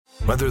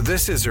Whether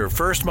this is her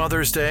first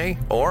Mother's Day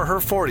or her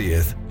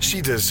 40th, she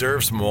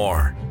deserves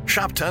more.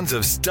 Shop tons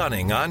of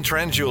stunning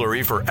on-trend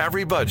jewelry for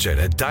every budget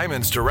at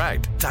Diamonds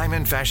Direct.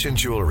 Diamond fashion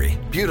jewelry,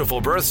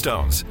 beautiful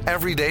birthstones,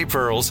 everyday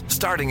pearls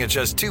starting at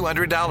just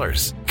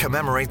 $200.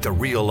 Commemorate the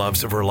real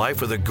loves of her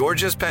life with a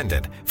gorgeous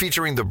pendant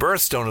featuring the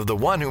birthstone of the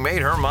one who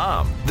made her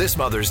mom. This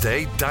Mother's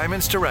Day,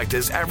 Diamonds Direct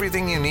is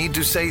everything you need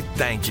to say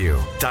thank you.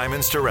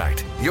 Diamonds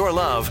Direct. Your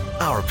love,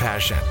 our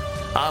passion.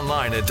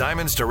 Online at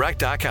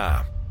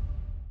diamondsdirect.com.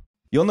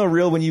 You'll know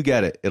real when you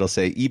get it. It'll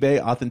say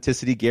eBay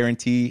Authenticity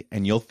Guarantee,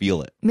 and you'll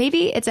feel it.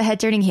 Maybe it's a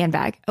head-turning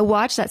handbag, a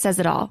watch that says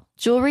it all,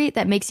 jewelry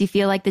that makes you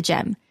feel like the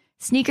gem,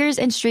 sneakers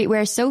and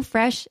streetwear so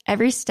fresh,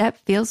 every step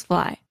feels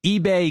fly.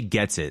 eBay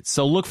gets it.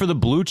 So look for the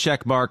blue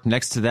check mark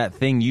next to that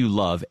thing you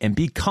love and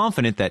be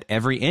confident that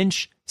every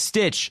inch,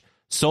 stitch,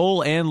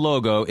 sole, and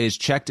logo is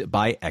checked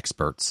by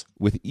experts.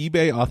 With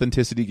eBay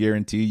Authenticity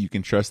Guarantee, you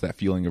can trust that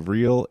feeling of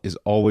real is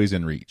always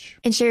in reach.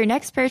 Ensure your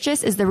next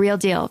purchase is the real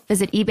deal.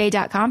 Visit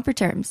ebay.com for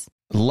terms.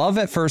 Love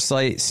at First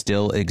Sight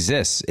still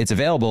exists. It's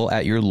available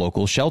at your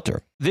local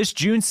shelter. This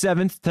June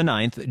 7th to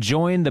 9th,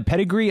 join the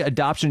Pedigree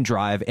Adoption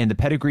Drive, and the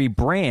Pedigree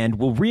brand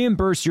will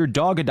reimburse your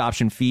dog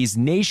adoption fees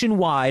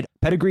nationwide.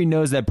 Pedigree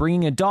knows that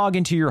bringing a dog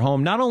into your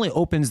home not only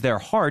opens their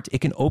heart, it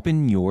can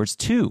open yours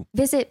too.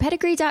 Visit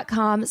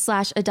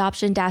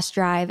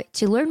pedigree.com/adoption-drive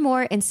to learn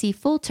more and see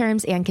full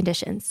terms and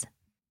conditions.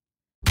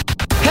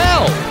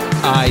 Hell,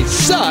 I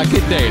Suck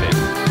at Dating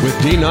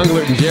with Dean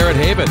Unglert and Jared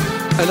Haben,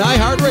 an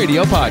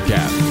iHeartRadio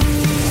podcast.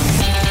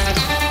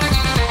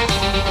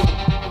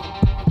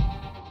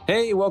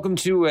 Hey, welcome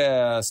to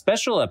a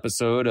special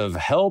episode of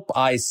Help,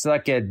 I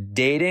Suck at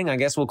Dating. I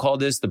guess we'll call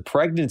this the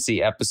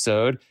pregnancy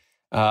episode.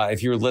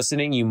 If you're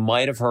listening, you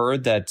might have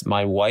heard that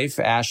my wife,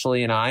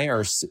 Ashley, and I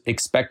are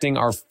expecting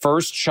our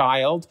first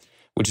child,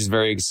 which is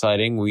very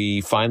exciting.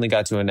 We finally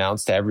got to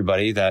announce to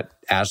everybody that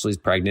Ashley's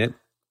pregnant.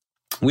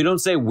 We don't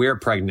say we're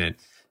pregnant.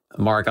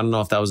 Mark, I don't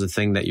know if that was a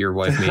thing that your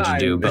wife made you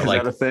do, but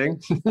like, is that a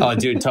thing? Oh,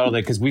 dude,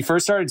 totally. Because we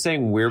first started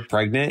saying we're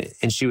pregnant,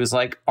 and she was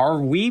like,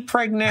 "Are we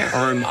pregnant,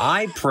 or am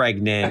I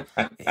pregnant?"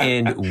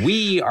 And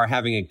we are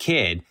having a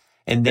kid.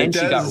 And then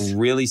she got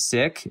really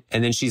sick,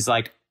 and then she's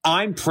like,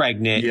 "I'm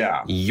pregnant.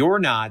 Yeah, you're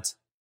not,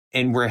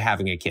 and we're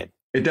having a kid."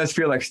 It does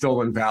feel like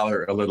stolen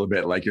valor a little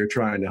bit, like you're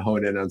trying to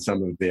hone in on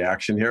some of the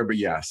action here. But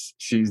yes,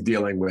 she's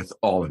dealing with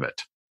all of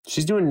it.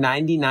 She's doing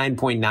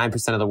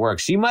 99.9% of the work.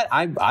 She might,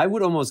 I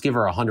would almost give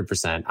her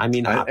 100%. I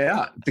mean,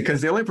 yeah, because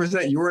the only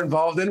percent you were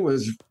involved in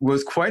was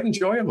quite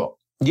enjoyable.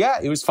 Yeah,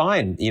 it was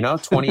fine.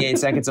 28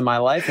 seconds of my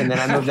life, and then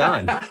I moved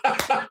on.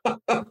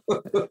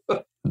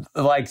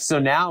 Like, so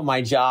now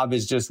my job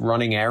is just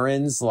running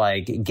errands,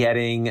 like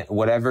getting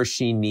whatever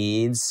she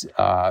needs,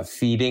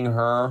 feeding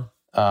her,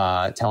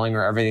 telling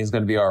her everything's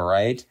going to be all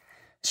right.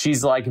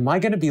 She's like, "Am I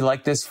going to be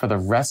like this for the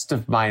rest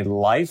of my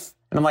life?"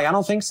 And I'm like, "I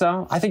don't think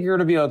so. I think you're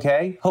going to be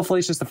okay. Hopefully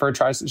it's just the first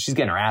try." She's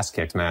getting her ass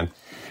kicked, man.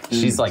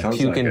 She's like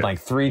puking like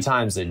 3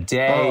 times a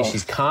day. Oh.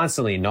 She's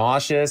constantly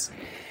nauseous.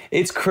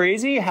 It's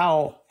crazy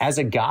how, as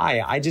a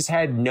guy, I just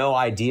had no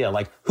idea.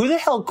 Like, who the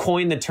hell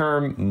coined the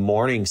term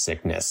morning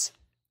sickness?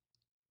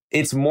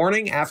 It's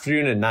morning,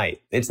 afternoon, and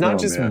night. It's not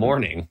just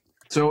morning.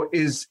 So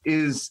is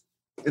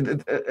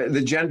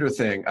the gender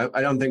thing,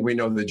 I don't think we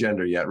know the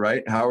gender yet,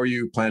 right? How are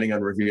you planning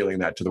on revealing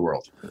that to the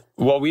world?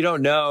 Well, we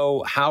don't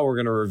know how we're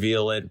going to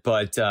reveal it,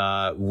 but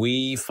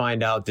we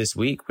find out this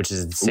week, which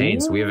is insane. Ooh.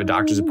 So we have a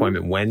doctor's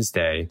appointment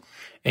Wednesday,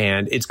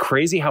 and it's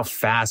crazy how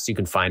fast you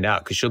can find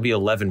out, because she'll be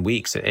 11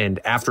 weeks. And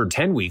after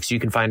 10 weeks, you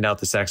can find out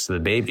the sex of the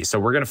baby. So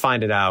we're going to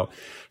find it out.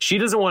 She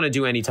doesn't want to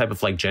do any type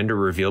of like gender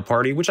reveal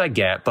party, which I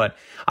get, but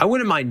I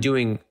wouldn't mind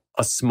doing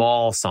a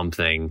small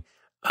something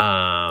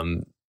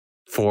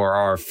for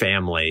our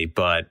family,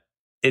 but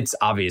it's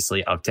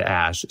obviously up to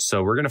Ash.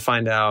 So we're going to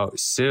find out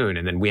soon.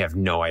 And then we have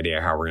no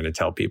idea how we're going to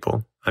tell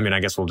people. I mean,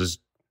 I guess we'll just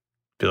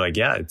be like,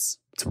 yeah, it's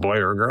a boy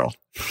or a girl.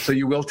 So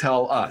you will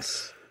tell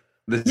us.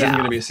 This isn't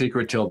going to be a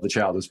secret till the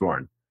child is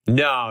born.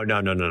 No. We're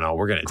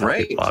going to tell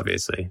people,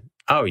 obviously.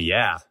 Oh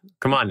yeah.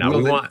 Come on now.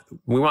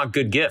 We want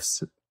good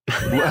gifts.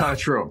 Well,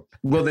 true.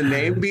 Will the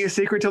name be a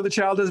secret till the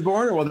child is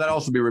born, or will that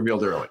also be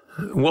revealed early?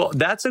 Well,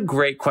 that's a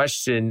great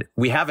question.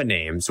 We have a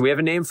name. So we have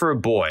a name for a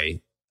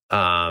boy.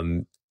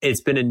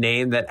 It's been a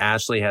name that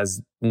Ashley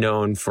has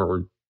known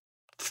for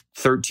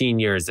 13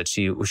 years that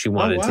she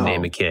wanted to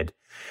name a kid.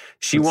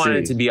 She wanted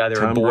it to be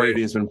either a boy. Tom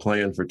Brady's been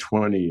playing for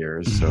 20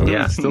 years, so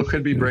yeah. It still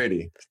could be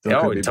Brady.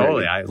 Totally.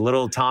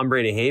 Little Tom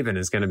Brady Haven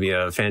is going to be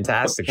a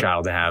fantastic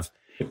child to have.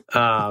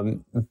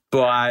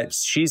 But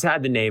she's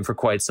had the name for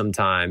quite some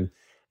time.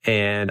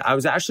 And I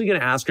was actually going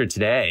to ask her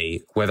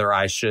today whether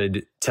I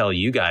should tell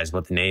you guys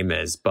what the name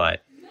is,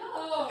 but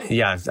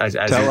yeah, I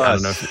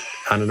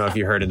don't know if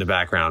you heard in the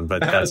background,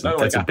 but that's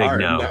a big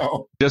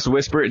no. Just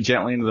whisper it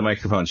gently into the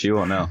microphone. She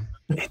won't know.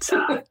 It's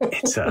Dean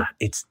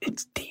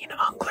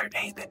Unglert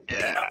Haben.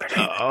 Yeah.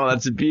 Oh,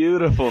 that's a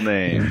beautiful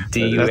name.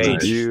 D-U-H.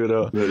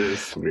 Beautiful. That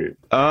is sweet.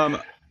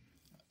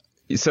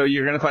 So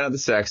you're going to find out the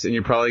sex, and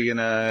you're probably going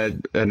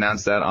to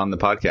announce that on the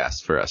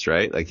podcast for us,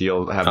 right? Like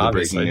you'll have the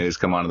breaking news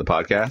come onto the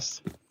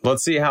podcast.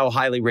 Let's see how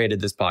highly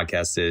rated this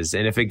podcast is,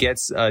 and if it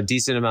gets a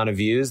decent amount of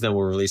views, then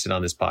we'll release it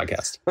on this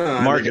podcast.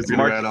 Mark is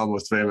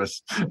almost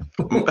famous.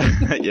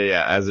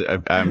 yeah, as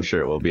I'm sure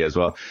it will be as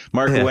well.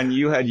 Mark, when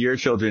you had your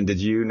children, did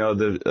you know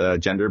the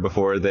gender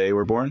before they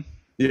were born?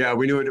 Yeah,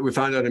 we knew it. We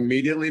found out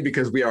immediately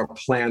because we are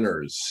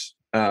planners.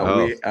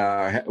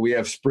 We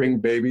have spring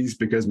babies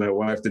because my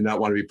wife did not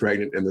want to be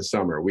pregnant in the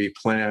summer. We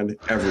plan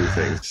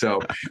everything. So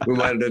we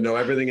wanted to know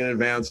everything in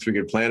advance. We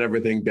could plan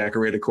everything,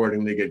 decorate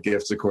accordingly, get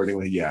gifts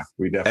accordingly. Yeah,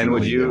 we definitely. And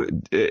would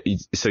you,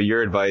 so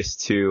your advice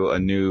to a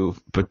new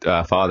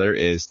father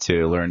is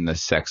to learn the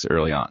sex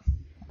early on?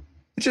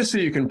 Just so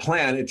you can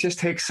plan. It just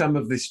takes some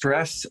of the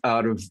stress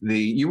out of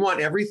you want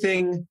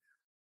everything.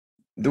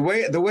 The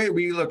way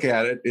we look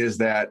at it is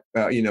that,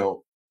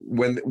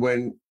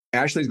 when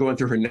Ashley's going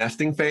through her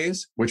nesting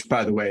phase, which,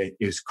 by the way,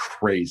 is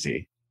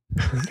crazy.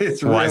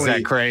 Why is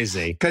that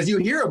crazy? Because you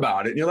hear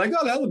about it and you're like,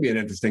 oh, that would be an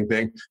interesting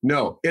thing.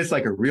 No, it's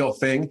like a real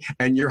thing.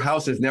 And your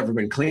house has never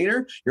been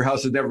cleaner. Your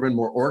house has never been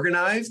more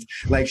organized.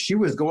 Like she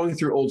was going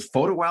through old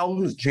photo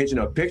albums, changing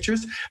out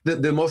pictures.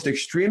 The most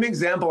extreme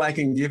example I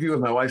can give you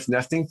of my wife's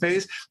nesting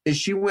phase is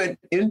she went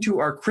into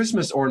our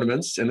Christmas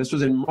ornaments, and this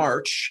was in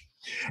March,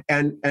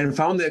 and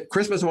found the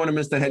Christmas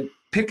ornaments that had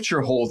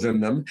picture holes in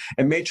them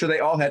and made sure they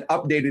all had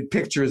updated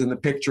pictures in the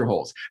picture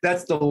holes.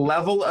 That's the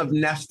level of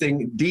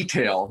nesting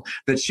detail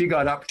that she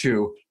got up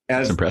to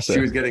as she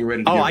was getting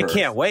ready to give I birth.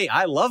 can't wait.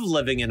 I love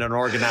living in an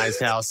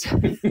organized house.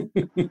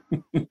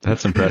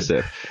 That's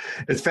impressive.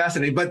 It's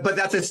fascinating, but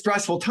that's a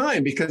stressful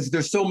time because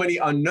there's so many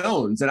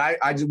unknowns, and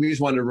we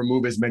just want to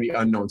remove as many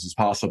unknowns as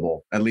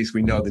possible. At least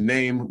we know the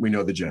name, we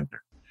know the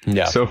gender.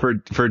 Yeah. So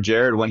for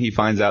Jared, when he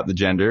finds out the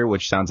gender,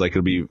 which sounds like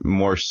it'll be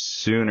more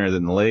sooner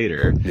than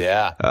later.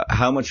 Yeah.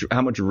 How much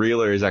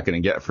realer is that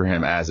going to get for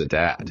him as a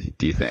dad,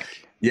 do you think?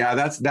 Yeah,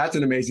 that's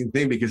an amazing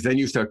thing because then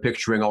you start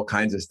picturing all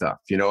kinds of stuff.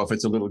 If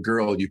it's a little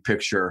girl, you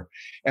picture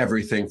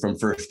everything from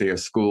first day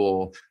of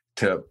school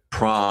to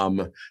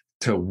prom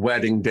to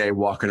wedding day,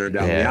 walking her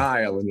down the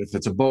aisle. And if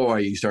it's a boy,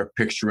 you start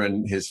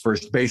picturing his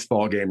first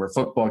baseball game or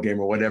football game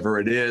or whatever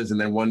it is. And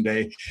then one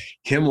day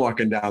him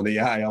walking down the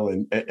aisle,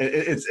 and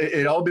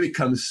it all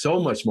becomes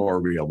so much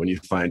more real when you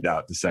find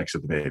out the sex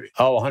of the baby.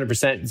 Oh,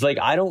 100%. It's like,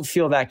 I don't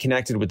feel that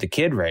connected with the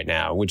kid right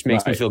now, which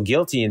makes me feel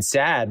guilty and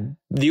sad.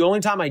 The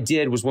only time I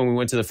did was when we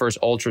went to the first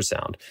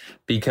ultrasound,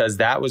 because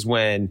that was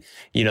when,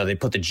 they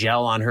put the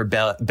gel on her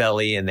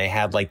belly and they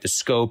had like the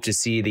scope to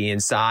see the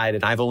inside.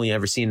 And I've only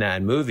ever seen that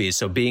in movies.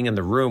 So being in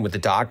the room with the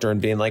doctor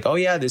and being like, oh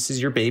yeah, this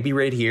is your baby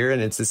right here.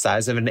 And it's the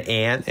size of an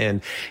ant.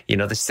 And,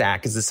 the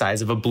sac is the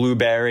size of a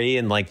blueberry.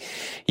 And like,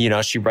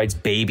 she writes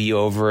baby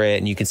over it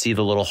and you can see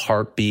the little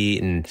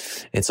heartbeat. And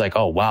it's like,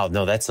 oh wow,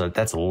 no, that's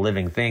a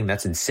living thing.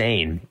 That's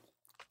insane.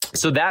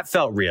 So that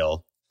felt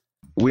real.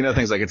 We know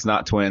things like it's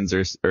not twins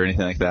or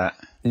anything like that.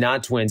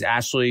 Not twins.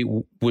 Ashley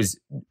was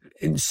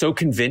so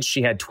convinced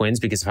she had twins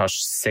because of how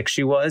sick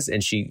she was.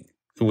 And she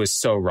was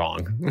so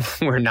wrong.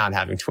 We're not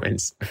having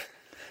twins.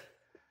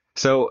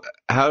 So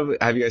how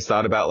have you guys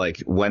thought about like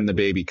when the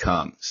baby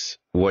comes?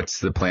 What's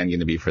the plan going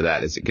to be for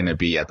that? Is it going to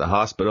be at the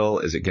hospital?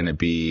 Is it going to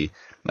be,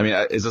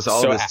 is this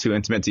all of this too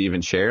intimate to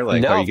even share?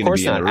 Like, are you going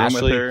to be in the room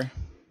Ashley, with her?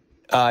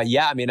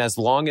 Yeah, as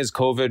long as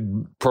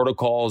COVID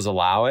protocols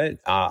allow it,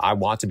 I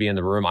want to be in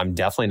the room. I'm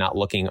definitely not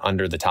looking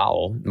under the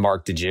towel.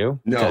 Mark, did you?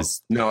 No,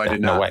 I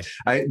did not. No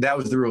way. That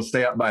was the rule.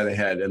 Stay up by the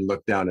head and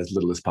look down as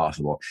little as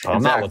possible.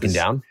 I'm not looking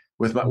down.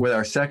 With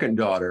our second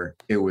daughter,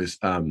 it was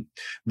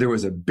there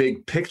was a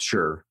big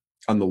picture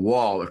on the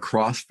wall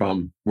across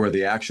from where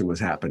the action was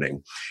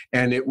happening,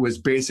 and it was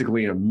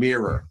basically a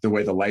mirror the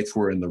way the lights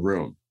were in the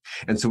room.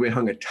 And so we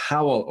hung a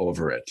towel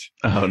over it.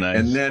 Oh, nice.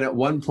 And then at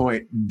one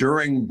point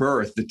during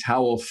birth, the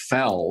towel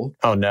fell.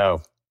 Oh,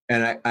 no.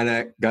 And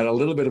I got a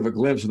little bit of a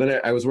glimpse. Then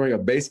I was wearing a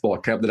baseball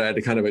cap that I had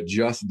to kind of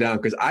adjust down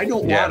because I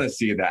don't want to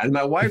see that. And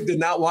my wife did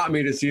not want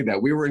me to see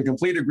that. We were in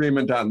complete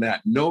agreement on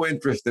that. No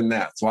interest in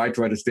that. So I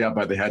try to stay up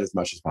by the head as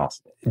much as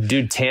possible.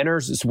 Dude,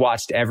 Tanner's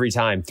watched every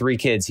time. 3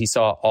 kids. He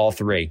saw all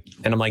 3.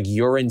 And I'm like,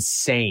 you're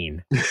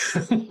insane.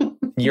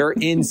 You're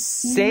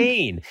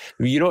insane.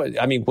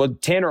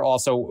 Tanner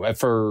also,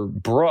 for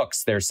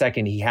Brooks, their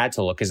second, he had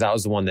to look because that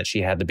was the one that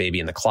she had the baby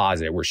in the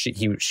closet where she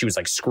was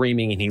like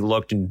screaming and he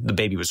looked and the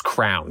baby was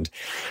crowned.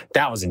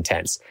 That was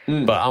intense.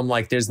 But I'm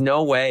like, there's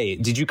no way.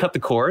 Did you cut the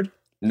cord?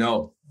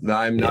 No,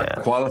 I'm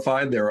not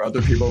qualified. There are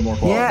other people more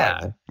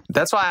qualified. Yeah.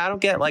 That's why I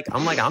don't get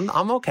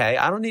I'm okay.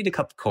 I don't need to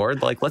cut the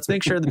cord. Like, let's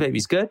make sure the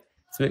baby's good.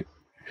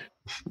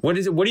 What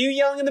is it? What are you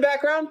yelling in the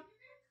background?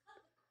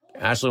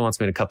 Ashley wants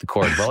me to cut the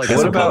cord. Well, I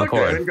guess I'll cut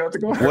the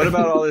cord. What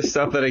about all this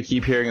stuff that I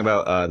keep hearing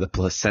about the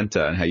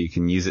placenta and how you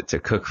can use it to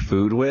cook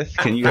food with?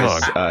 Can you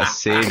guys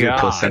save your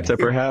placenta,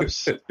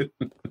 perhaps?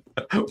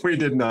 We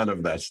did none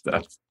of that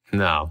stuff.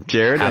 No,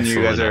 Jared, and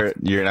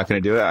you're not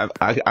going to do it.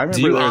 I remember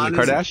there was a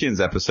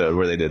Kardashians episode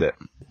where they did it.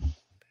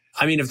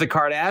 I mean, if the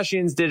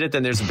Kardashians did it,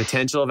 then there's a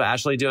potential of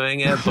Ashley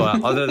doing it.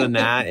 But other than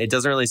that, it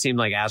doesn't really seem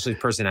like Ashley's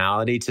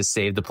personality to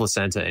save the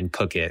placenta and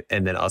cook it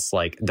and then us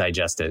like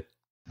digest it.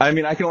 I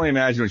mean, I can only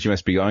imagine what you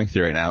must be going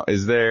through right now.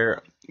 Is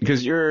there,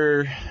 because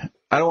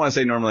I don't want to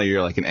say normally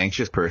you're like an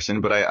anxious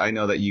person, but I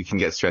know that you can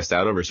get stressed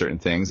out over certain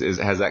things.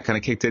 Has that kind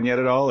of kicked in yet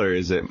at all? Or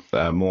is it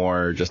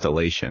more just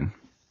elation?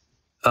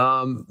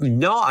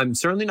 No, I'm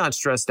certainly not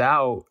stressed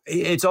out.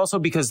 It's also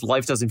because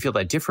life doesn't feel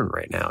that different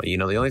right now. You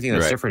know, the only thing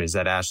that's different is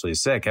that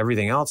Ashley's sick.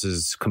 Everything else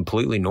is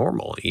completely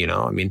normal. You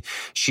know, I mean,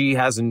 she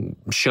hasn't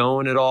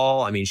shown at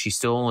all. I mean, she's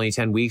still only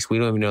 10 weeks. We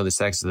don't even know the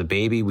sex of the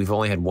baby. We've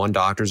only had one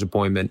doctor's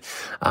appointment.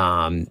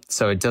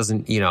 So it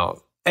doesn't, you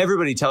know,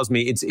 everybody tells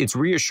me it's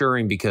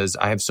reassuring because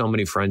I have so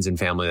many friends and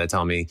family that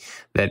tell me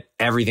that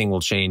everything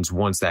will change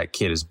once that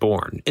kid is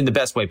born in the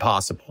best way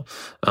possible.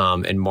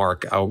 And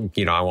Mark, I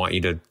want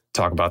you to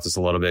talk about this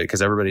a little bit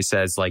because everybody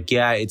says like,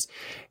 yeah,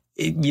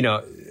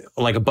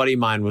 like a buddy of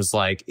mine was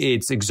like,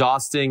 it's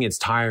exhausting, it's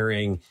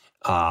tiring,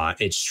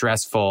 it's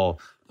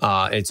stressful.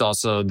 It's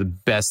also the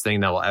best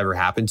thing that will ever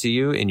happen to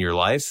you in your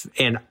life.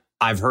 And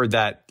I've heard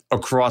that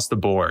across the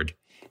board.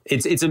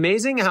 It's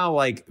amazing how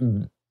like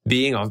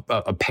being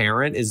a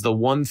parent is the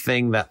one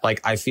thing that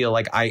like, I feel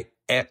like I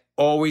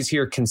always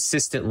hear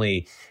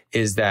consistently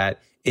is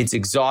that it's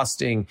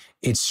exhausting,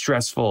 it's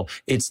stressful,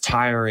 it's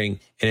tiring,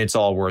 and it's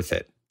all worth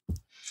it.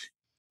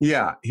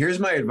 Yeah, here's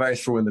my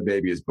advice for when the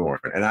baby is born.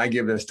 And I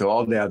give this to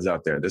all dads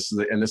out there. This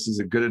is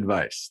a good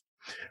advice.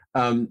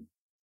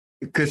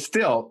 Because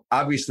still,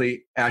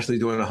 obviously, Ashley's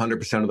doing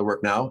 100% of the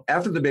work now.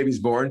 After the baby's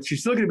born, she's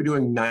still going to be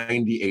doing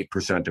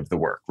 98% of the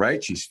work,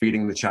 right? She's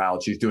feeding the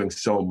child. She's doing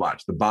so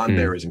much. The bond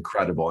there is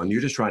incredible. And you're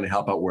just trying to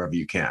help out wherever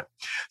you can.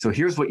 So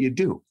here's what you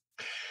do.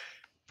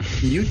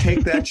 You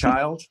take that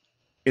child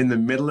in the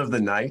middle of the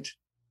night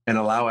and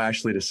allow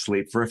Ashley to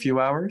sleep for a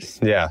few hours.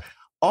 Yeah.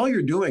 All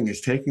you're doing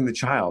is taking the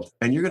child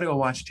and you're going to go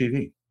watch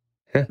TV.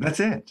 Yeah. That's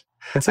it.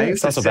 I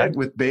used to sit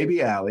with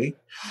baby Allie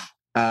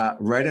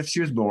right after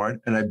she was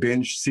born, and I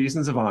binged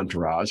seasons of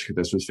Entourage, because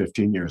this was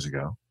 15 years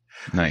ago.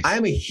 Nice.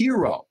 I'm a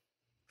hero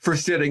for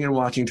sitting and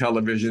watching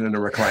television in a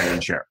reclining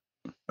chair.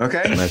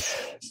 Okay?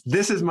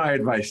 This is my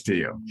advice to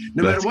you.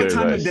 No matter what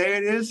time of day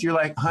it is, you're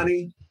like,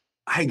 honey,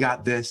 I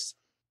got this.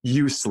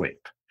 You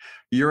sleep.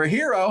 You're a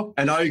hero,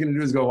 and all you're going to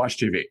do is go watch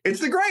TV. It's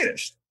the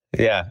greatest.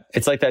 Yeah.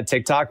 It's like that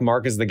TikTok.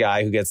 Mark is the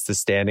guy who gets the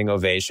standing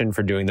ovation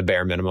for doing the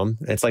bare minimum.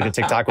 It's like a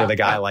TikTok where the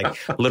guy like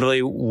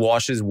literally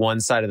washes one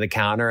side of the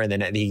counter and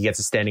then he gets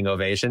a standing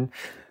ovation.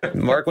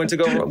 Mark went to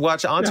go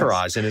watch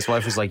Entourage and his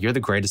wife was like, you're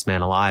the greatest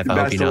man alive.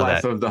 I hope you know that.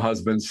 That's the life of the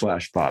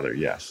husband/father.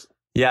 Yes.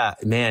 Yeah,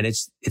 man,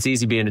 it's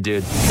easy being a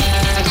dude.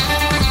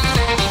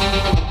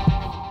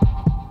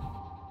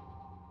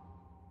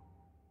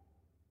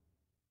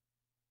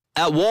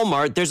 At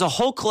Walmart, there's a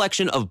whole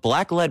collection of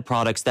Black-led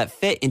products that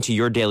fit into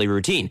your daily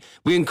routine.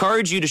 We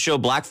encourage you to show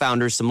Black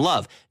founders some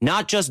love,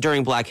 not just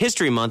during Black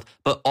History Month,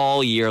 but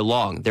all year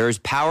long. There is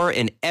power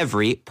in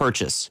every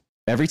purchase.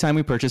 Every time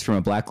we purchase from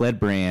a Black-led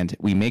brand,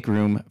 we make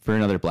room for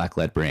another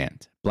Black-led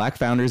brand. Black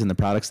founders and the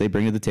products they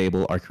bring to the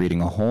table are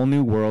creating a whole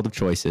new world of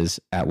choices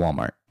at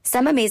Walmart.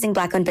 Some amazing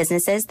Black-owned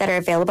businesses that are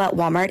available at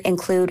Walmart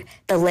include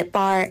The Lip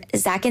Bar,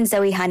 Zach and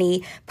Zoe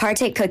Honey,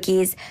 Partake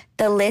Cookies.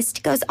 The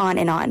list goes on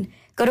and on.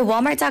 Go to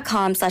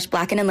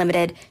walmart.com/Black and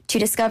Unlimited to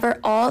discover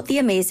all the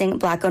amazing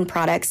Black-owned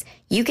products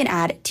you can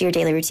add to your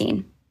daily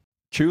routine.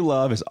 True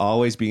love is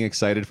always being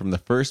excited from the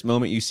first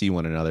moment you see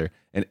one another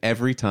and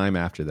every time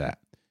after that.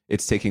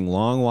 It's taking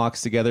long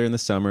walks together in the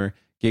summer,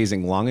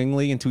 gazing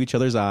longingly into each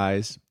other's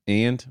eyes,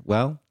 and,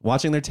 well,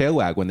 watching their tail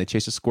wag when they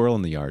chase a squirrel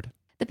in the yard.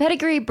 The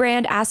Pedigree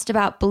brand asked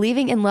about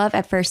believing in love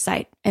at first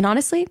sight. And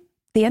honestly,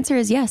 the answer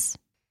is yes.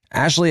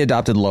 Ashley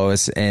adopted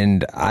Lois,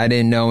 and I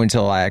didn't know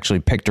until I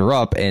actually picked her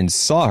up and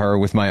saw her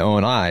with my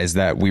own eyes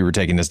that we were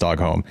taking this dog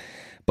home.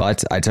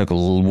 But I took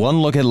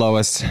one look at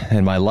Lois,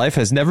 and my life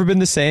has never been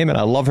the same, and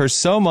I love her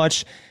so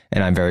much,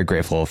 and I'm very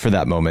grateful for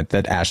that moment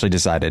that Ashley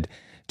decided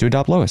to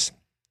adopt Lois.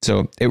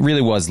 So it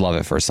really was love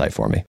at first sight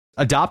for me.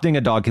 Adopting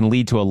a dog can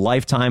lead to a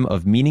lifetime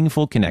of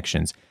meaningful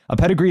connections. A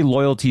Pedigree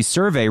loyalty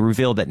survey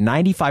revealed that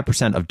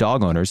 95% of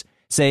dog owners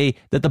say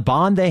that the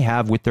bond they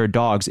have with their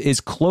dogs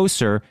is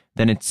closer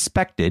than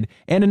expected.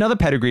 And another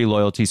Pedigree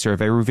loyalty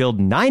survey revealed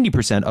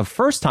 90% of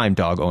first-time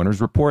dog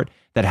owners report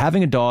that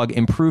having a dog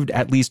improved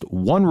at least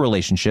one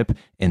relationship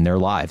in their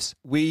lives.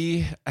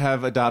 We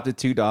have adopted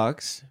 2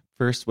 dogs.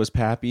 First was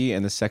Pappy,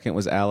 and the second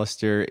was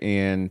Alistair.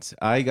 And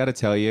I got to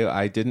tell you,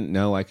 I didn't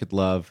know I could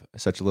love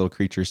such a little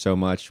creature so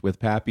much. With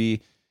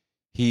Pappy,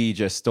 he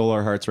just stole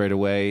our hearts right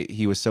away.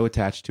 He was so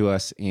attached to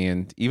us.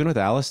 And even with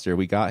Alistair,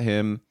 we got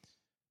him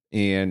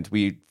and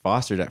we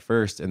fostered at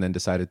first and then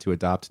decided to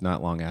adopt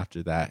not long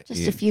after that.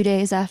 Just a few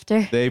days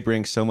after. They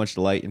bring so much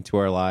light into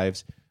our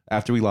lives.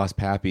 After we lost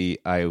Pappy,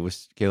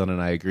 Kaylin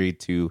and I agreed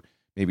to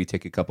maybe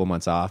take a couple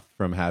months off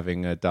from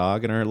having a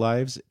dog in our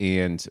lives.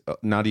 And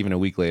not even a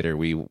week later,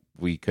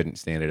 we couldn't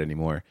stand it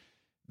anymore.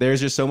 There's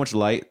just so much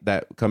light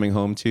that coming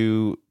home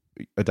to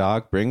a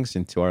dog brings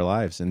into our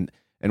lives. And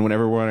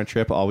whenever we're on a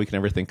trip, all we can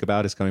ever think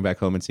about is coming back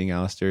home and seeing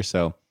Alistair.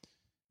 So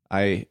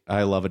I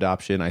love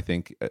adoption. I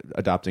think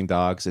adopting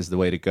dogs is the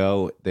way to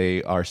go.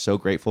 They are so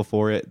grateful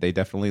for it. They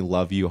definitely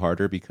love you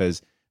harder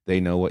because they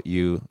know what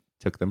you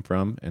took them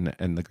from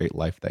and the great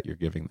life that you're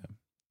giving them.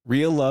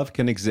 Real love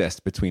can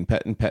exist between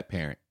pet and pet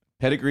parent.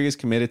 Pedigree is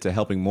committed to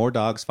helping more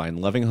dogs find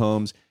loving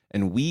homes,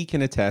 and we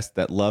can attest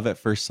that love at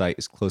first sight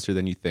is closer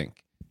than you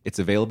think. It's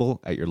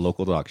available at your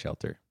local dog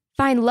shelter.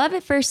 Find love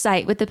at first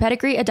sight with the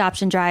Pedigree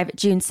Adoption Drive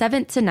June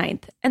 7th to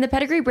 9th, and the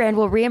Pedigree brand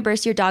will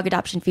reimburse your dog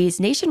adoption fees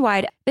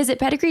nationwide. Visit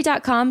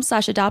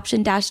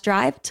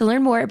pedigree.com/adoption-drive to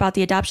learn more about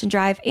the adoption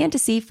drive and to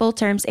see full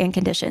terms and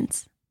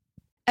conditions.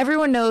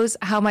 Everyone knows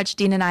how much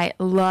Dean and I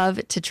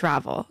love to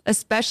travel,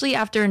 especially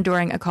after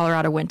enduring a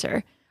Colorado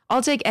winter.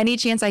 I'll take any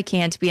chance I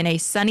can to be in a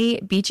sunny,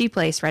 beachy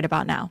place right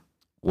about now.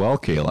 Well,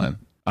 Kaylin,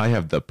 I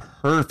have the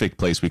perfect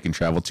place we can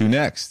travel to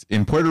next.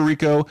 In Puerto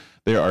Rico,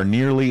 there are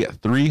nearly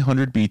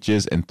 300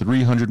 beaches and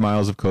 300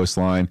 miles of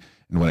coastline.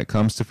 And when it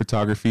comes to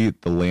photography,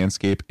 the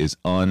landscape is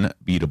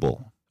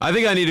unbeatable. I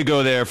think I need to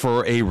go there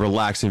for a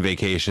relaxing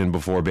vacation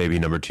before baby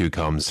number 2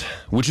 comes,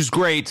 which is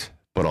great,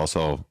 but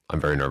also I'm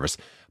very nervous.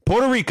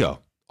 Puerto Rico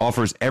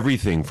offers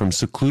everything from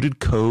secluded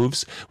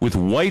coves with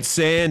white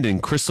sand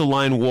and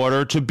crystalline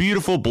water to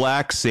beautiful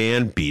black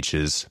sand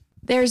beaches.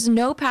 There's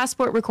no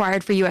passport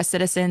required for U.S.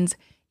 citizens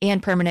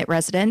and permanent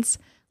residents.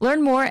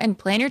 Learn more and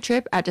plan your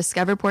trip at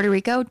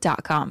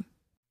discoverpuertorico.com.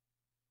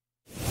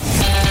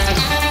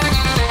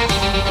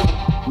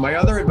 My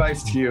other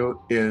advice to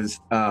you is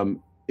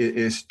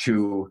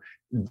to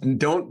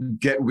don't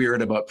get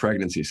weird about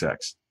pregnancy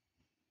sex.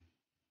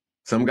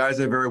 Some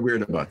guys are very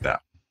weird about that.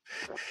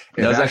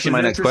 That was actually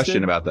my next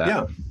question about that.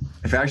 Yeah.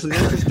 If Ashley's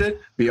interested,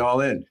 be all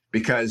in,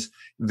 because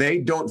they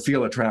don't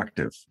feel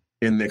attractive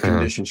in the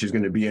condition she's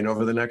going to be in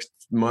over the next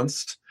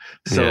months.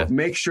 So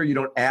make sure you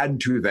don't add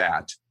to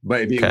that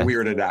by being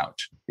weirded out,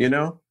 you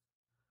know?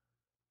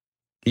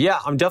 Yeah,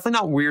 I'm definitely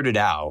not weirded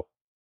out.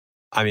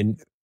 I mean,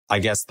 I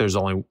guess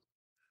I'll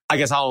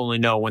only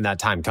know when that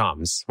time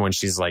comes, when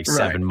she's like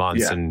 7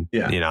 months and,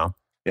 you know,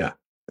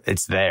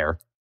 it's there.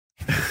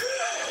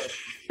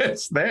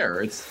 It's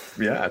there. It's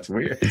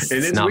weird.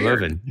 It's not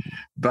weird, moving.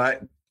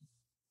 But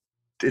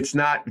it's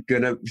not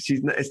gonna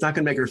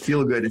make her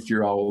feel good if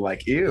you're all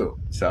like, ew.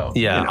 So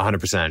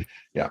 100%.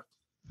 Yeah.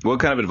 What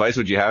kind of advice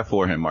would you have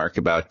for him, Mark,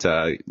 about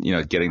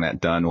getting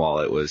that done while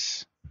it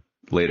was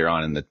later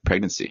on in the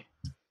pregnancy?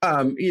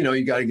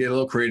 You got to get a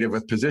little creative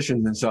with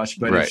positions and such,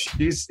 but if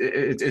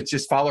it's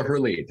just follow her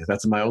lead.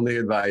 That's my only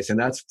advice, and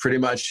that's pretty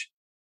much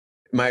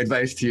my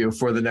advice to you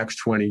for the next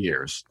 20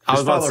 years. I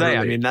was about to say,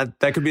 I mean,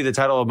 that could be the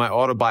title of my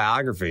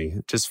autobiography.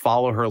 Just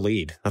follow her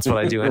lead. That's what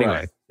I do anyway.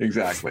 Right,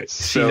 exactly.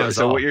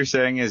 So what you're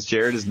saying is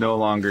Jared is no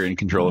longer in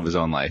control of his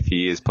own life.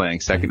 He is playing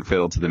second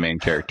fiddle to the main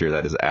character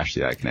that is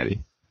Ashley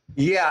Iaconetti.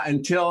 Yeah,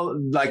 until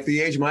like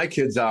the age my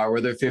kids are, where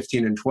they're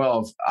 15 and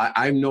 12,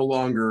 I'm no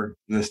longer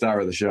the star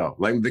of the show.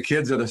 Like the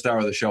kids are the star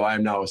of the show. I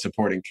am now a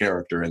supporting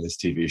character in this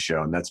TV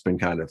show. And that's been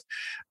kind of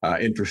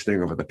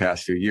interesting over the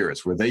past few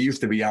years, where they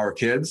used to be our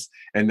kids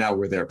and now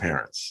we're their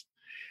parents.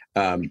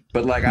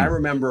 But like I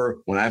remember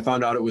when I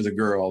found out it was a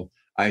girl,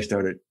 I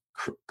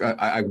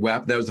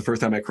wept. That was the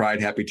first time I cried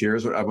happy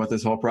tears about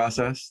this whole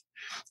process,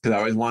 because I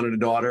always wanted a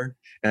daughter.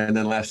 And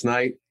then last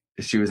night,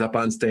 she was up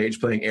on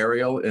stage playing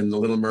Ariel in The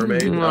Little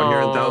Mermaid out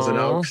here in Thousand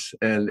Oaks.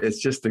 And it's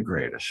just the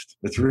greatest.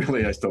 It's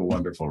really just a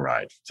wonderful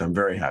ride. So I'm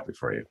very happy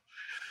for you.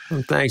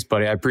 Well, thanks,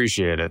 buddy. I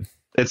appreciate it.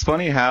 It's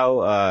funny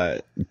how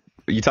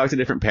you talk to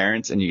different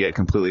parents and you get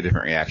completely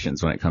different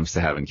reactions when it comes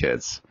to having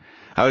kids.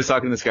 I was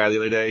talking to this guy the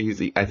other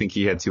day. I think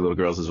he had 2 little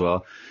girls as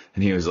well.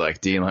 And he was like,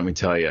 Dean, let me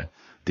tell you,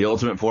 the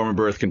ultimate form of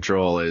birth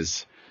control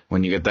is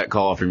when you get that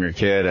call from your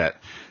kid at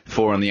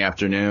 4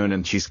 p.m.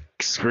 and she's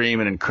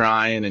screaming and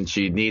crying and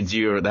she needs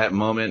you at that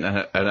moment.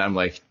 And I'm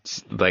like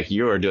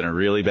you are doing a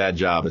really bad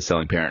job of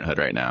selling parenthood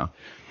right now.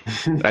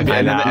 And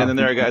then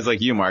there are guys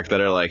like you, Mark,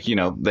 that are like,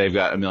 they've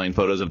got a million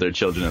photos of their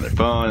children on their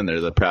phone and they're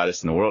the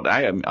proudest in the world.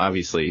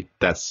 Obviously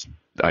that's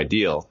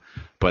ideal.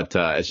 But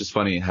it's just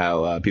funny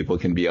how people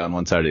can be on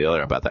one side or the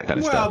other about that kind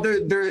of stuff.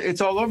 Well,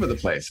 it's all over the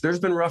place. There's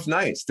been rough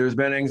nights. There's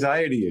been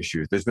anxiety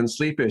issues. There's been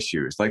sleep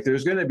issues. Like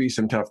there's going to be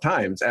some tough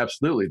times.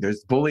 Absolutely.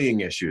 There's bullying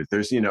issues.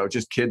 There's,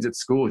 just kids at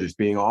school just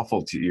being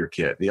awful to your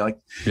kid.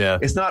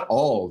 It's not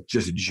all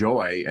just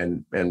joy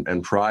and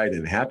pride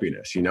and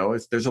happiness.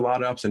 There's a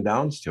lot of ups and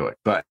downs to it.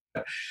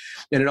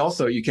 And it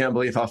also, you can't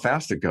believe how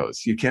fast it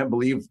goes. You can't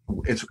believe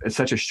it's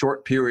such a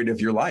short period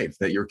of your life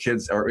that your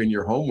kids are in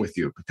your home with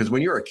you. Because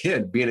when you're a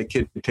kid, being a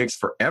kid, it takes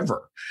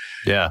forever.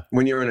 Yeah.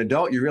 When you're an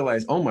adult, you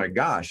realize, oh my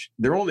gosh,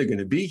 they're only going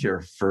to be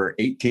here for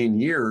 18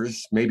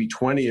 years, maybe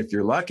 20 if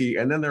you're lucky.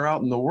 And then they're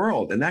out in the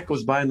world. And that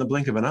goes by in the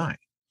blink of an eye.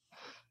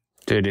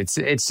 Dude,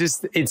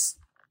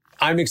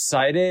 I'm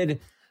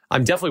excited.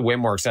 I'm definitely way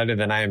more excited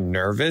than I am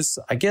nervous.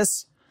 I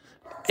guess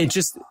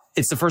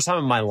it's the first time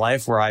in my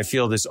life where I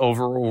feel this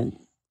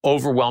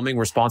overwhelming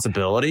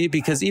responsibility,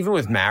 because even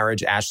with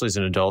marriage, Ashley's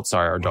an adult.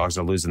 Sorry, our dogs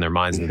are losing their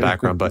minds in the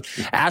background, but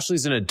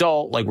Ashley's an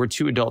adult. Like, we're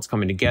two adults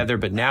coming together,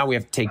 but now we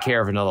have to take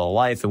care of another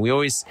life. And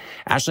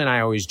Ashley and I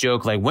always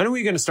joke, like, when are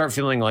we going to start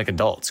feeling like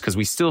adults? Because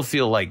we still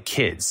feel like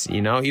kids,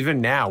 you know, even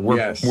now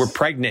we're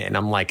pregnant, and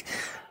I'm like,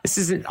 this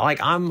isn't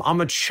like,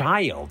 I'm a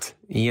child,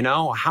 you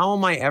know, how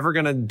am I ever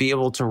going to be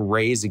able to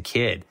raise a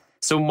kid?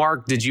 So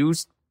Mark, did you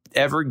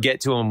ever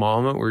get to a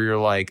moment where you're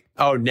like,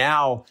 oh,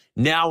 now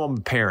I'm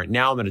a parent,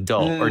 now I'm an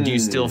adult? Or do you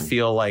still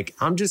feel like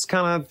I'm just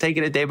kind of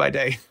taking it day by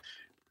day?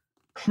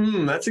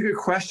 That's a good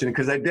question,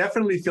 because I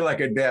definitely feel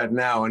like a dad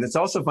now. And it's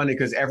also funny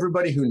because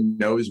everybody who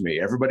knows me,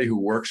 everybody who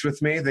works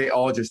with me, they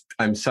all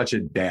I'm such a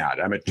dad.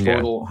 I'm a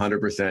total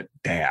 100%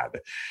 dad.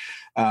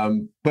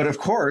 But of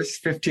course,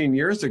 15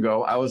 years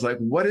ago, I was like,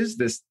 what is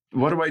this?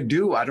 What do I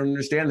do? I don't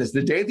understand this.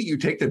 The day that you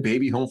take the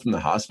baby home from the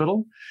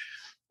hospital,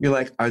 you're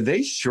like, are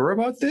they sure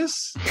about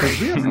this? Because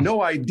we have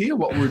no idea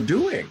what we're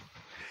doing.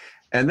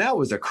 And that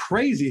was a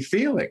crazy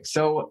feeling.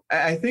 So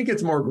I think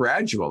it's more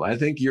gradual. I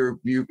think you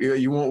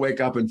won't wake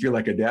up and feel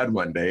like a dad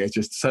one day. It's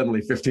just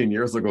suddenly 15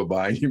 years will go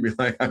by and you'll be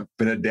like, I've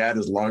been a dad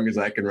as long as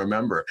I can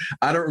remember.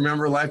 I don't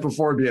remember life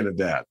before being a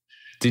dad.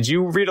 Did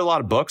you read a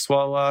lot of books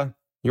while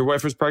your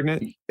wife was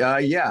pregnant?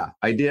 Yeah,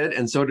 I did.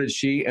 And so did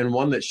she. And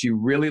one that she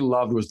really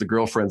loved was The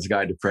Girlfriend's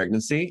Guide to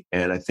Pregnancy.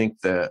 And I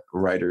think the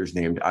writer's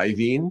named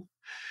Iovine,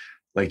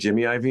 like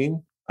Jimmy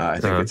Iovine. I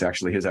think it's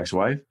actually his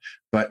ex-wife.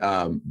 But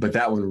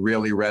that one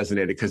really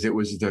resonated because it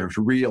was the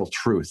real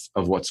truth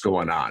of what's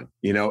going on.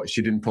 You know,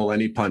 she didn't pull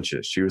any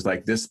punches. She was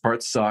like, this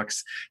part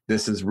sucks.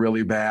 This is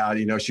really bad.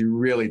 You know, she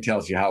really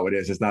tells you how it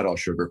is. It's not all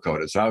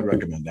sugar-coated. So I would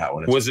recommend that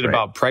one. Was it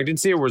about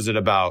pregnancy, or was it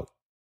about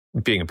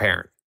being a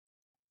parent?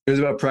 It was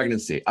about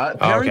pregnancy.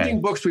 Parenting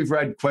books we've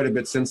read quite a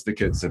bit since the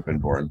kids have been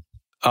born.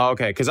 Oh,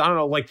 okay. Because I don't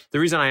know, like, the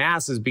reason I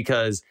asked is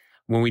because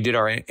when we did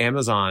our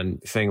Amazon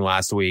thing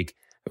last week,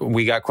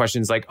 we got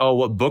questions like, oh,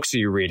 what books are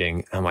you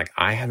reading? I'm like,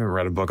 I haven't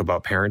read a book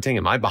about parenting.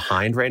 Am I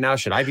behind right now?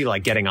 Should I be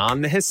like getting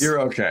on this?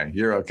 You're okay.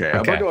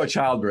 A book about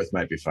childbirth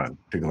might be fun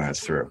to glance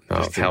through.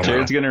 Oh,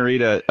 Jared's going to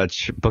read a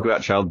book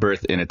about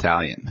childbirth in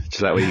Italian.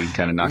 So that way you can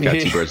kind of knock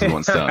out two birds with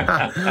one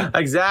stone.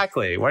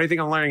 Exactly. Why do you think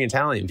I'm learning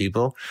Italian,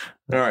 people?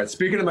 All right.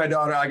 Speaking of my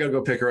daughter, I got to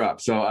go pick her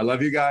up. So I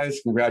love you guys.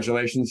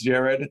 Congratulations,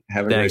 Jared.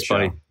 Have a great show.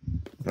 Buddy.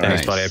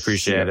 Thanks, buddy. I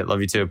appreciate it. Love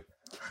you too.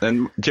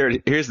 And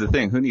Jared, here's the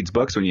thing. Who needs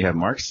books when you have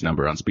Mark's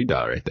number on speed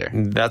dial right there?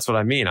 That's what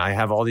I mean. I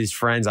have all these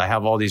friends. I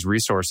have all these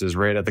resources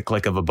right at the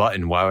click of a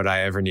button. Why would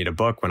I ever need a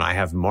book when I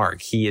have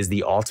Mark? He is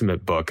the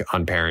ultimate book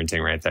on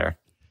parenting right there.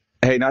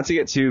 Hey, not to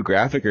get too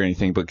graphic or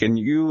anything, but can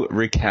you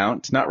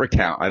not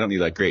recount, I don't need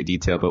like great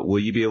detail, but will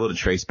you be able to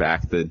trace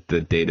back the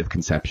date of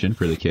conception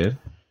for the kid?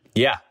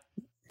 Yeah,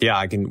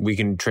 we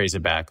can trace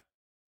it back.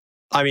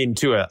 I mean,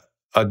 to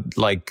a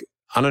like,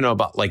 I don't know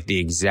about like the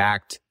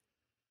exact,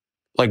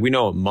 like, we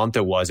know what month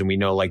it was and we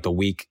know like the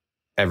week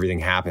everything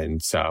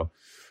happened. So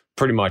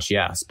pretty much,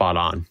 yeah, spot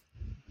on.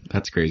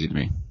 That's crazy to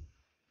me.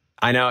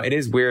 I know. It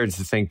is weird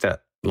to think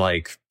that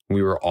like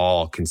we were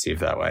all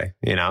conceived that way,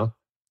 you know?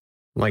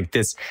 Like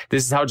this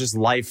is how just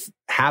life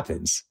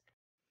happens.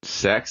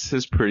 Sex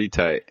is pretty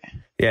tight.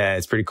 Yeah,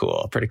 it's pretty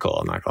cool. Pretty cool.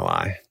 I'm not gonna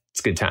lie.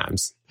 It's good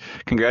times.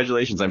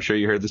 Congratulations. I'm sure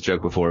you heard this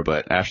joke before,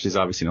 but Ashley's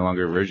obviously no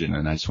longer a virgin,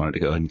 and I just wanted to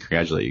go ahead and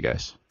congratulate you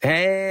guys.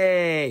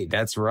 Hey,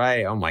 that's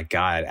right. Oh my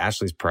God.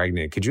 Ashley's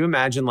pregnant. Could you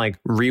imagine like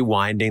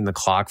rewinding the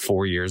clock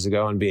 4 years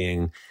ago and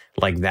being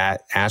like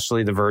that?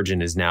 Ashley the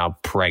virgin is now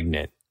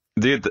pregnant.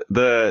 Dude,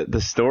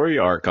 the story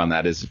arc on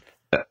that is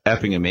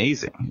effing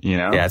amazing. You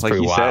know, yeah, it's like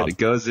pretty you wild. said, it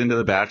goes into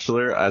The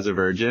Bachelor as a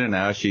virgin, and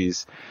now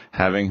she's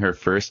having her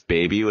first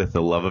baby with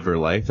the love of her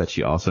life that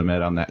she also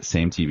met on that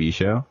same TV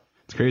show.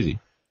 It's crazy.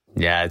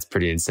 Yeah, it's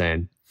pretty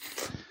insane.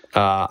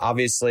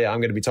 Obviously,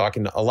 I'm going to be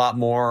talking a lot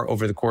more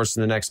over the course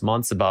of the next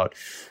months about,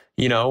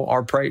 you know,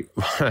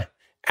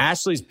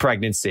 Ashley's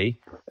pregnancy.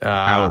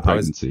 Our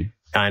pregnancy.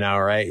 I know,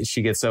 right?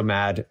 She gets so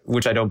mad,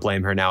 which I don't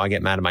blame her now. I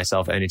get mad at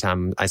myself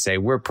anytime I say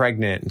we're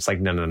pregnant. It's like,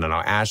 no.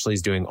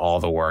 Ashley's doing all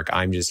the work.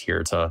 I'm just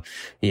here to,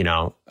 you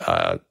know,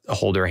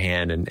 hold her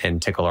hand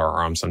and tickle her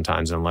arm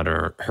sometimes and let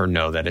her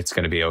know that it's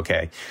going to be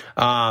okay.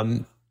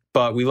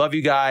 But we love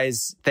you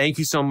guys. Thank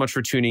you so much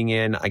for tuning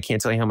in. I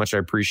can't tell you how much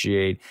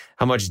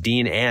how much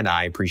Dean and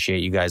I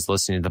appreciate you guys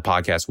listening to the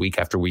podcast week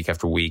after week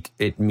after week.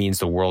 It means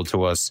the world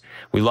to us.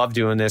 We love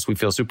doing this. We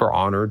feel super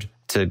honored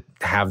to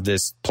have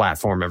this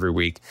platform every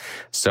week.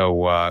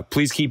 So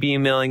please keep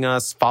emailing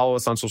us. Follow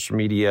us on social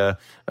media.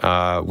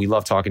 We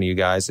love talking to you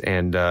guys.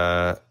 And,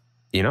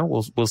 you know,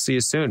 we'll see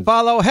you soon.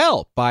 Follow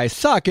Help by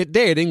Suck at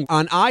Dating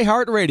on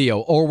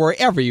iHeartRadio or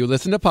wherever you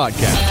listen to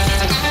podcasts.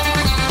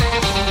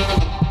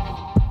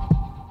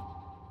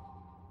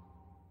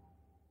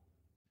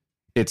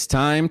 It's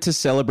time to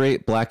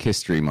celebrate Black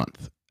History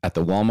Month at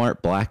the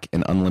Walmart Black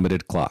and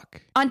Unlimited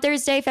Clock. On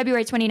Thursday,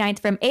 February 29th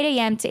from 8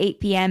 a.m. to 8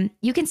 p.m.,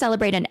 you can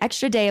celebrate an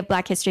extra day of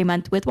Black History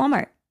Month with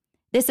Walmart.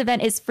 This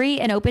event is free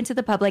and open to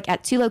the public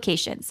at 2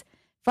 locations,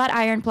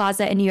 Flatiron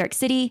Plaza in New York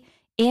City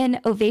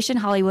and Ovation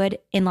Hollywood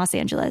in Los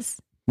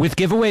Angeles. With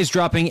giveaways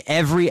dropping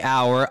every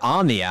hour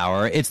on the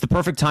hour, it's the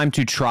perfect time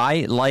to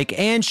try, like,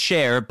 and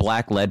share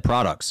Black Lead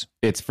products.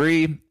 It's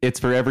free, it's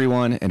for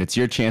everyone, and it's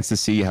your chance to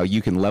see how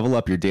you can level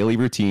up your daily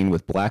routine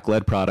with Black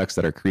Lead products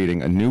that are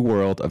creating a new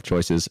world of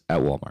choices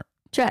at Walmart.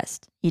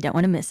 Trust, you don't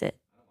want to miss it.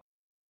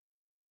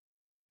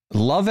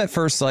 Love at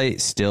First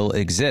Sight still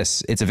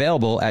exists. It's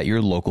available at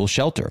your local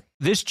shelter.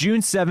 This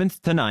June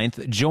 7th to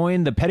 9th,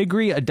 join the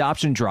Pedigree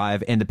Adoption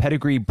Drive, and the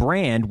Pedigree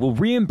brand will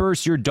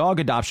reimburse your dog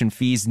adoption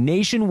fees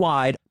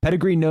nationwide.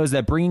 Pedigree knows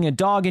that bringing a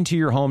dog into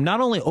your home not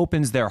only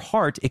opens their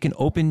heart, it can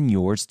open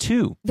yours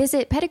too.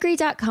 Visit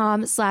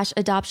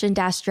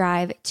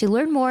pedigree.com/adoption-drive to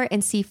learn more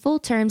and see full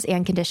terms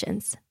and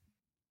conditions.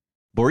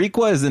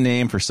 Boricua is the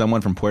name for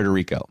someone from Puerto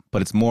Rico,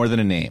 but it's more than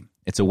a name.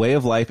 It's a way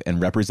of life and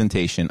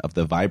representation of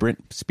the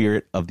vibrant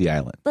spirit of the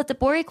island. Let the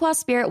Boricua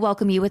spirit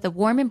welcome you with a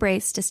warm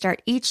embrace to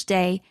start each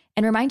day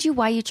and remind you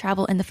why you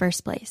travel in the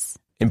first place.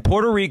 In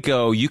Puerto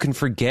Rico, you can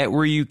forget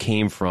where you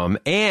came from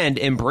and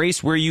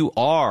embrace where you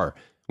are.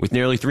 With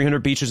nearly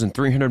 300 beaches and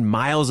 300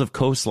 miles of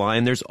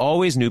coastline, there's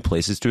always new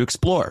places to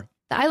explore.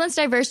 The island's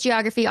diverse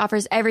geography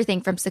offers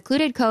everything from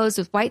secluded coves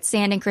with white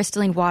sand and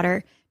crystalline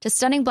water to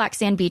stunning black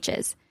sand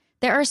beaches.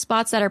 There are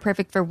spots that are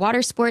perfect for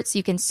water sports.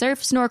 You can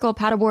surf, snorkel,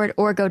 paddleboard,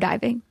 or go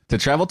diving. To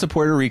travel to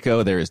Puerto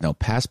Rico, there is no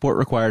passport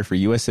required for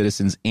U.S.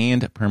 citizens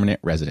and permanent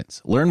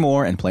residents. Learn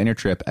more and plan your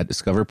trip at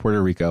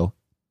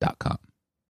discoverpuertorico.com.